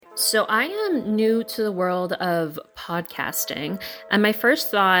So I am new to the world of podcasting, and my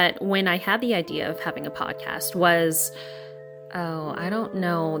first thought when I had the idea of having a podcast was, oh, I don't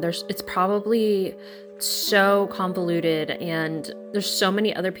know. It's probably so convoluted, and there's so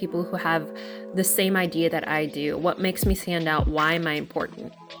many other people who have the same idea that I do. What makes me stand out? Why am I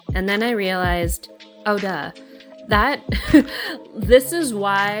important? And then I realized, oh, duh, that this is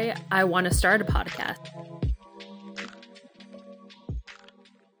why I want to start a podcast.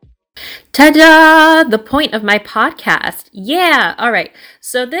 Ta-da! The point of my podcast. Yeah. All right.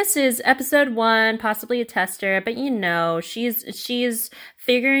 So this is episode 1, possibly a tester, but she's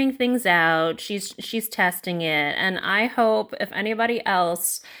figuring things out. She's testing it, and I hope if anybody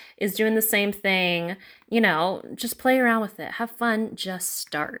else is doing the same thing, just play around with it. Have fun. Just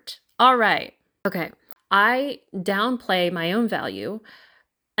start. All right. Okay. I downplay my own value,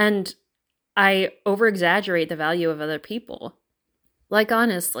 and I over-exaggerate the value of other people. Like,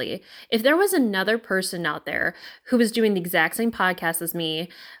 honestly, if there was another person out there who was doing the exact same podcast as me,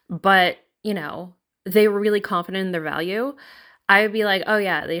 but, they were really confident in their value, I would be like, oh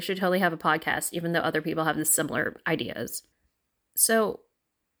yeah, they should totally have a podcast, even though other people have the similar ideas. So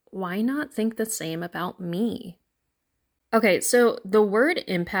why not think the same about me? Okay, so the word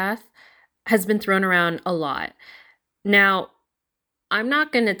empath has been thrown around a lot. Now, I'm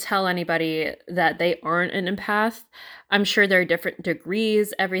not going to tell anybody that they aren't an empath. I'm sure there are different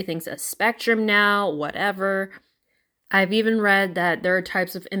degrees. Everything's a spectrum now, whatever. I've even read that there are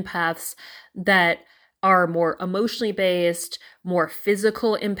types of empaths that are more emotionally based, more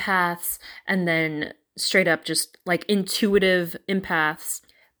physical empaths, and then straight up just like intuitive empaths.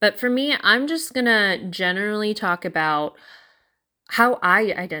 But for me, I'm just going to generally talk about how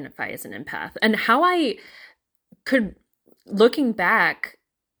I identify as an empath and how I could, looking back,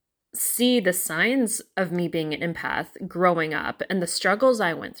 see the signs of me being an empath growing up and the struggles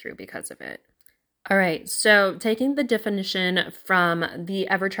I went through because of it. All right, so taking the definition from the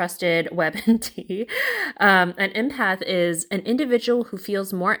ever-trusted WebMD, an empath is an individual who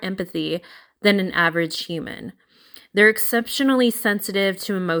feels more empathy than an average human. They're exceptionally sensitive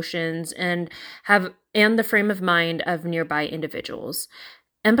to emotions and have the frame of mind of nearby individuals.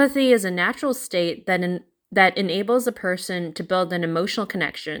 Empathy is a natural state that enables a person to build an emotional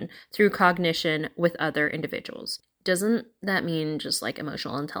connection through cognition with other individuals. Doesn't that mean just like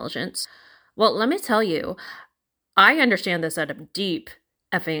emotional intelligence? Well, let me tell you, I understand this at a deep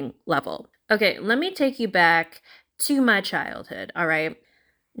effing level. Okay, let me take you back to my childhood, all right?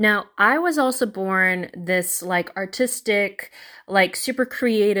 Now, I was also born this like artistic, like super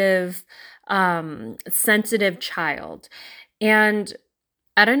creative, sensitive child. And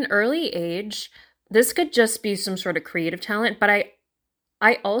at an early age, this could just be some sort of creative talent, but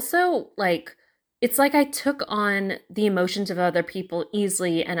I also it's like I took on the emotions of other people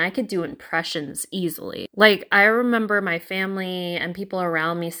easily, and I could do impressions easily. Like, I remember my family and people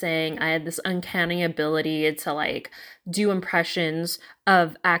around me saying I had this uncanny ability to do impressions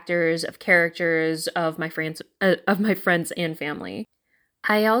of actors, of characters, of my friends and family.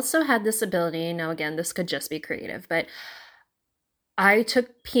 I also had this ability, now again, this could just be creative, but I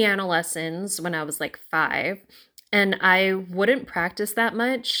took piano lessons when I was 5, and I wouldn't practice that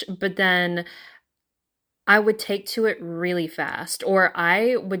much, but then I would take to it really fast, or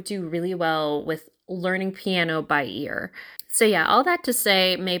I would do really well with learning piano by ear. So yeah, all that to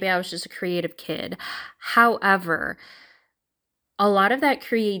say, maybe I was just a creative kid. However, a lot of that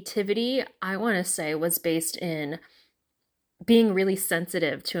creativity, I want to say, was based in being really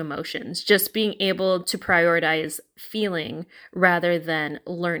sensitive to emotions, just being able to prioritize feeling rather than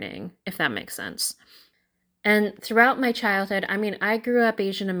learning, if that makes sense. And throughout my childhood, I grew up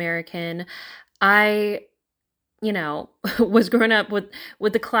Asian American. I was growing up with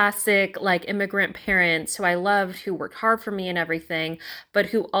the classic immigrant parents who I loved, who worked hard for me and everything, but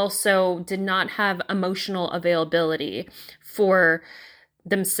who also did not have emotional availability for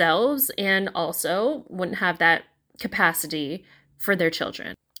themselves and also wouldn't have that capacity for their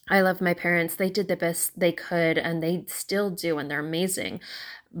children. I love my parents. They did the best they could, and they still do, and they're amazing.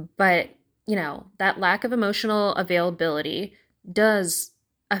 But, that lack of emotional availability does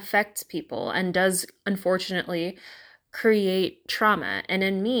affect people and does, unfortunately, create trauma. And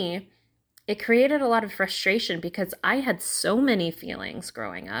in me, it created a lot of frustration because I had so many feelings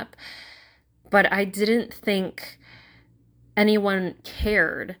growing up, but I didn't think anyone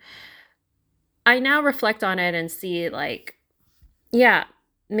cared. I now reflect on it and see yeah,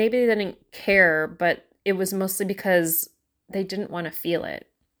 maybe they didn't care, but it was mostly because they didn't want to feel it.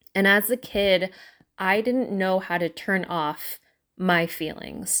 And as a kid, I didn't know how to turn off my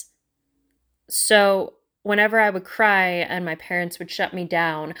feelings. So whenever I would cry and my parents would shut me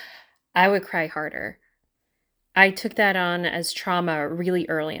down, I would cry harder. I took that on as trauma really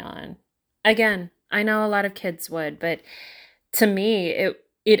early on. Again, I know a lot of kids would, but to me,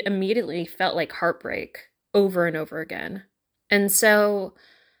 it immediately felt like heartbreak over and over again. And so,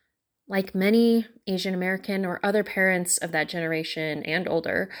 like many Asian American or other parents of that generation and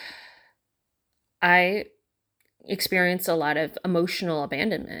older, I experienced a lot of emotional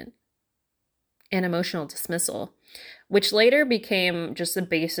abandonment and emotional dismissal, which later became just the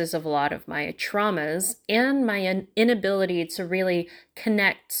basis of a lot of my traumas and my inability to really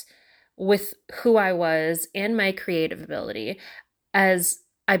connect with who I was and my creative ability as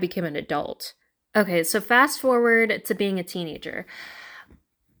I became an adult. Okay, so fast forward to being a teenager.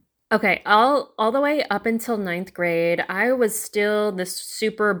 Okay, all the way up until ninth grade, I was still this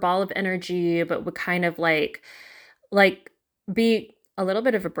super ball of energy, but would kind of like be a little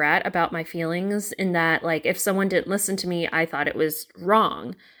bit of a brat about my feelings in that like if someone didn't listen to me, I thought it was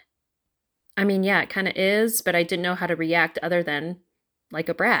wrong. I mean, yeah, it kind of is, but I didn't know how to react other than like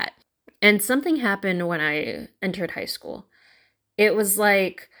a brat. And something happened when I entered high school. It was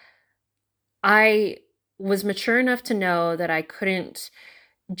like I was mature enough to know that I couldn't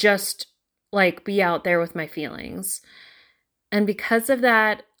just like be out there with my feelings. And because of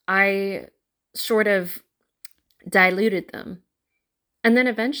that, I sort of diluted them. And then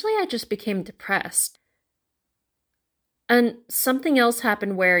eventually I just became depressed. And something else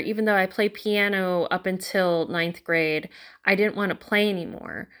happened where even though I played piano up until ninth grade, I didn't want to play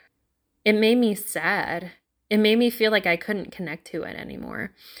anymore. It made me sad. It made me feel like I couldn't connect to it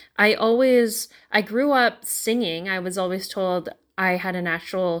anymore. I grew up singing. I was always told I had a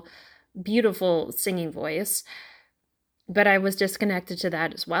natural, beautiful singing voice, but I was disconnected to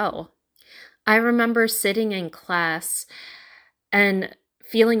that as well. I remember sitting in class and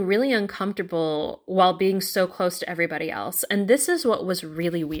feeling really uncomfortable while being so close to everybody else. And this is what was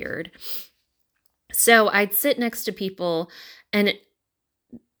really weird. So I'd sit next to people, and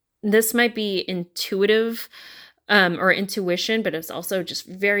this might be intuitive or intuition, but it's also just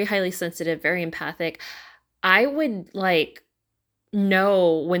very highly sensitive, very empathic. I would like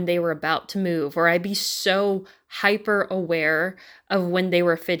know when they were about to move, or I'd be so hyper aware of when they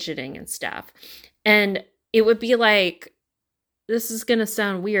were fidgeting and stuff. And it would be like, this is going to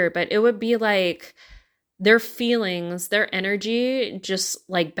sound weird, but it would be like their feelings, their energy just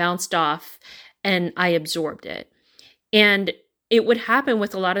like bounced off and I absorbed it. And it would happen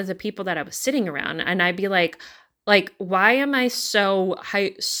with a lot of the people that I was sitting around. And I'd be like, why am I so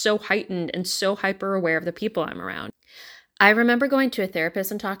heightened and so hyper aware of the people I'm around? I remember going to a therapist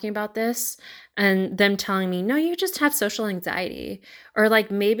and talking about this and them telling me, no, you just have social anxiety, or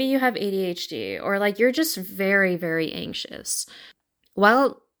like maybe you have ADHD, or like you're just very, very anxious.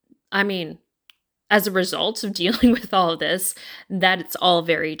 Well, I mean, as a result of dealing with all of this, that it's all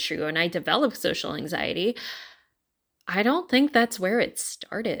very true. And I developed social anxiety. I don't think that's where it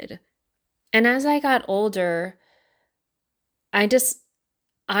started. And as I got older,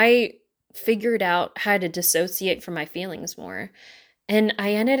 I figured out how to dissociate from my feelings more. And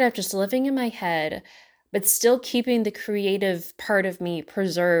I ended up just living in my head, but still keeping the creative part of me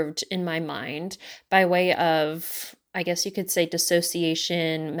preserved in my mind by way of, I guess you could say,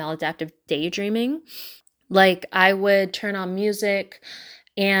 dissociation, maladaptive daydreaming. Like I would turn on music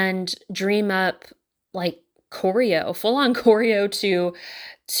and dream up like choreo, full on choreo to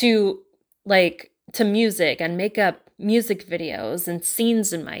to music and make up music videos and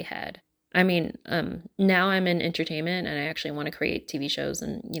scenes in my head. I mean, now I'm in entertainment and I actually want to create TV shows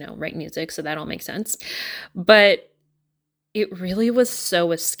and, write music. So that all makes sense. But it really was so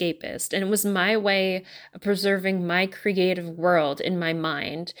escapist. And it was my way of preserving my creative world in my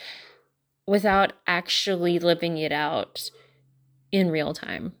mind without actually living it out in real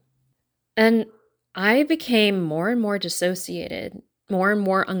time. And I became more and more dissociated, more and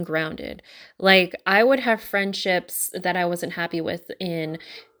more ungrounded. Like I would have friendships that I wasn't happy with in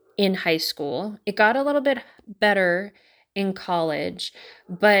high school. It got a little bit better in college,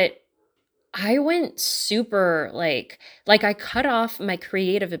 but I went super like I cut off my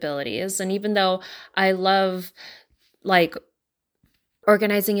creative abilities. And even though I love like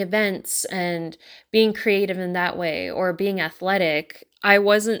organizing events and being creative in that way or being athletic, I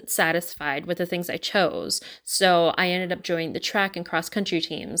wasn't satisfied with the things I chose. So I ended up joining the track and cross country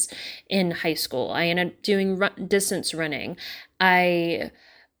teams in high school. I ended up doing distance running. I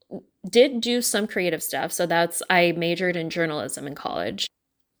did do some creative stuff. So I majored in journalism in college.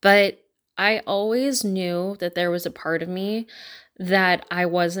 But I always knew that there was a part of me that I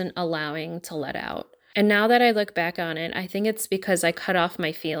wasn't allowing to let out. And now that I look back on it, I think it's because I cut off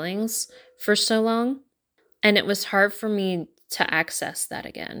my feelings for so long. And it was hard for me to access that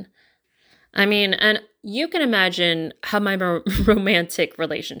again. I mean, and you can imagine how my romantic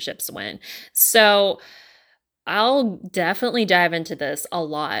relationships went. So I'll definitely dive into this a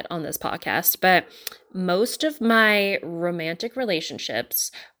lot on this podcast, but most of my romantic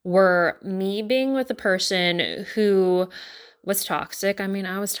relationships were me being with a person who was toxic. I mean,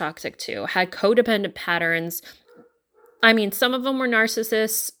 I was toxic too, had codependent patterns. I mean, some of them were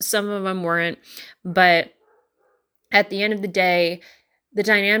narcissists, some of them weren't, but at the end of the day, the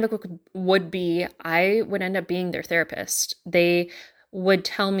dynamic would be I would end up being their therapist. They would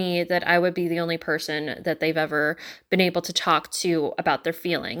tell me that I would be the only person that they've ever been able to talk to about their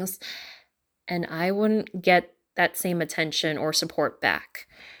feelings, and I wouldn't get that same attention or support back.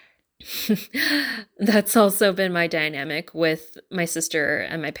 That's also been my dynamic with my sister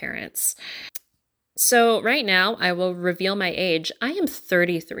and my parents. So, right now, I will reveal my age. I am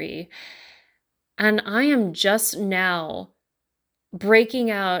 33, and I am just now breaking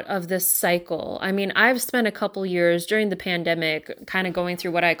out of this cycle. I mean, I've spent a couple years during the pandemic kind of going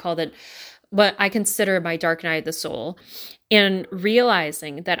through what I consider my dark night of the soul, and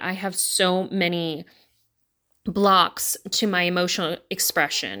realizing that I have so many blocks to my emotional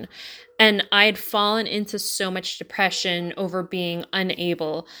expression. And I'd fallen into so much depression over being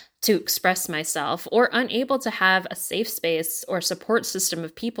unable to express myself or unable to have a safe space or support system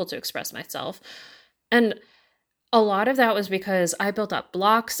of people to express myself. And a lot of that was because I built up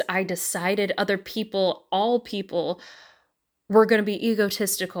blocks. I decided all people were going to be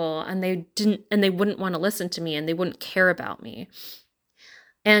egotistical, and they wouldn't want to listen to me, and they wouldn't care about me.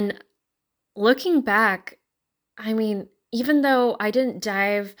 And looking back, I mean, even though I didn't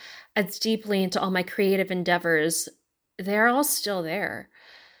dive as deeply into all my creative endeavors, they're all still there.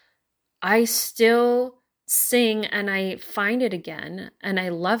 I still sing and I find it again and I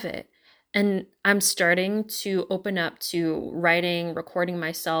love it. And I'm starting to open up to writing, recording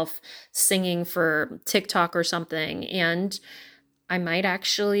myself, singing for TikTok or something. And I might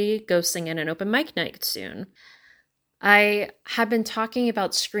actually go sing in an open mic night soon. I have been talking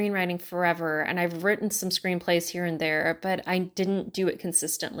about screenwriting forever, and I've written some screenplays here and there, but I didn't do it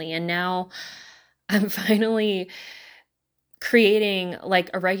consistently. And now I'm finally creating like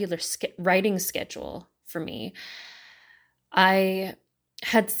a regular writing schedule for me. I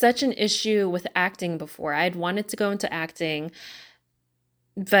had such an issue with acting before. I had wanted to go into acting,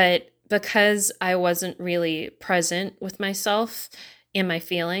 but because I wasn't really present with myself and my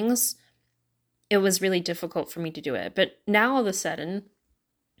feelings, it was really difficult for me to do it. But now all of a sudden,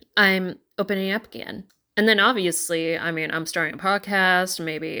 I'm opening up again. And then obviously, I mean, I'm starting a podcast.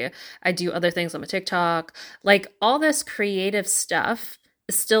 Maybe I do other things on my TikTok. Like all this creative stuff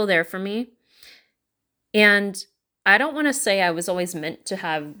is still there for me. And I don't want to say I was always meant to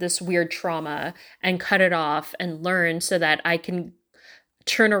have this weird trauma and cut it off and learn so that I can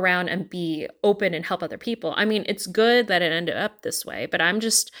turn around and be open and help other people. I mean, it's good that it ended up this way, but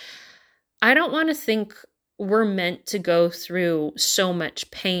I don't want to think we're meant to go through so much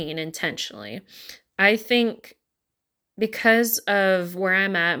pain intentionally. I think because of where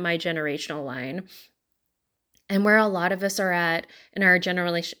I'm at, my generational line, and where a lot of us are at in our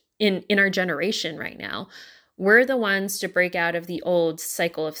generation right now, we're the ones to break out of the old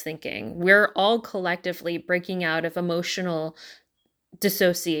cycle of thinking. We're all collectively breaking out of emotional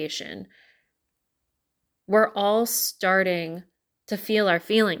dissociation. We're all starting to feel our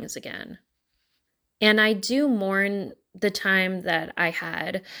feelings again. And I do mourn the time that I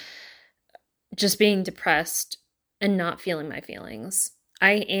had just being depressed and not feeling my feelings.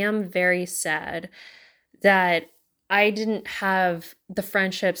 I am very sad that I didn't have the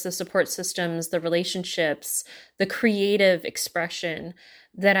friendships, the support systems, the relationships, the creative expression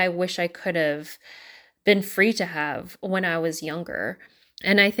that I wish I could have been free to have when I was younger.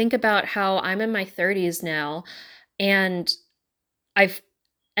 And I think about how I'm in my 30s now, and I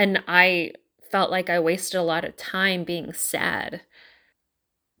felt like I wasted a lot of time being sad.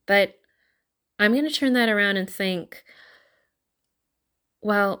 But I'm going to turn that around and think,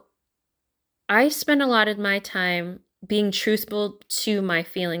 well, I spent a lot of my time being truthful to my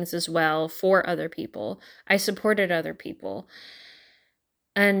feelings as well for other people. I supported other people.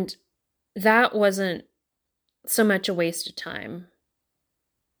 And that wasn't so much a waste of time.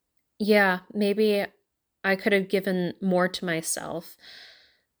 Yeah, maybe I could have given more to myself,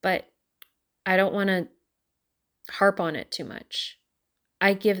 but I don't want to harp on it too much.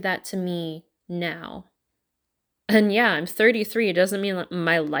 I give that to me now. And yeah, I'm 33. It doesn't mean that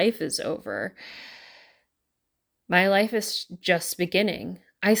my life is over. My life is just beginning.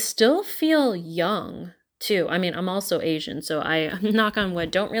 I still feel young too. I mean, I'm also Asian, so I knock on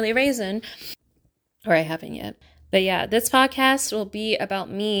wood, don't really raisin. or I haven't yet. But yeah, this podcast will be about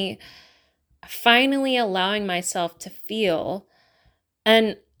me finally allowing myself to feel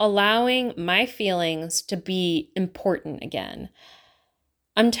and allowing my feelings to be important again.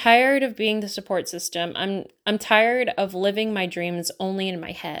 I'm tired of being the support system. I'm tired of living my dreams only in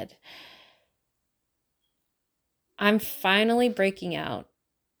my head. I'm finally breaking out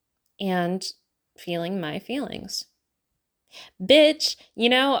and feeling my feelings. Bitch,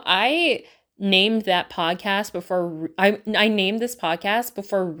 I named that podcast before I named this podcast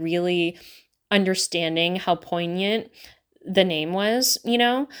before really understanding how poignant the name was,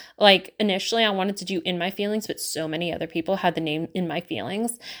 like initially I wanted to do In My Feelings, but so many other people had the name In My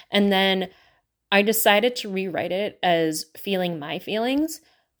Feelings. And then I decided to rewrite it as Feeling My Feelings,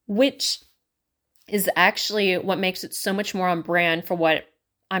 which is actually what makes it so much more on brand for what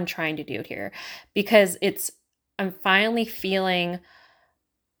I'm trying to do here, because I'm finally feeling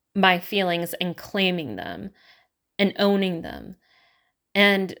my feelings and claiming them and owning them.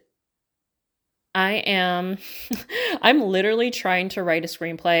 And I'm literally trying to write a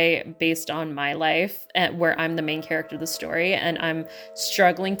screenplay based on my life where I'm the main character of the story, and I'm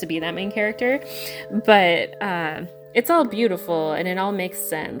struggling to be that main character, but it's all beautiful and it all makes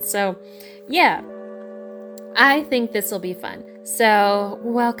sense. So yeah, I think this will be fun. So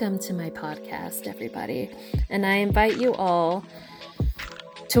welcome to my podcast, everybody. And I invite you all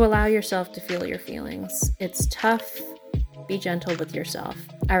to allow yourself to feel your feelings. It's tough. Be gentle with yourself.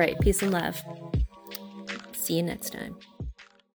 All right, peace and love. See you next time.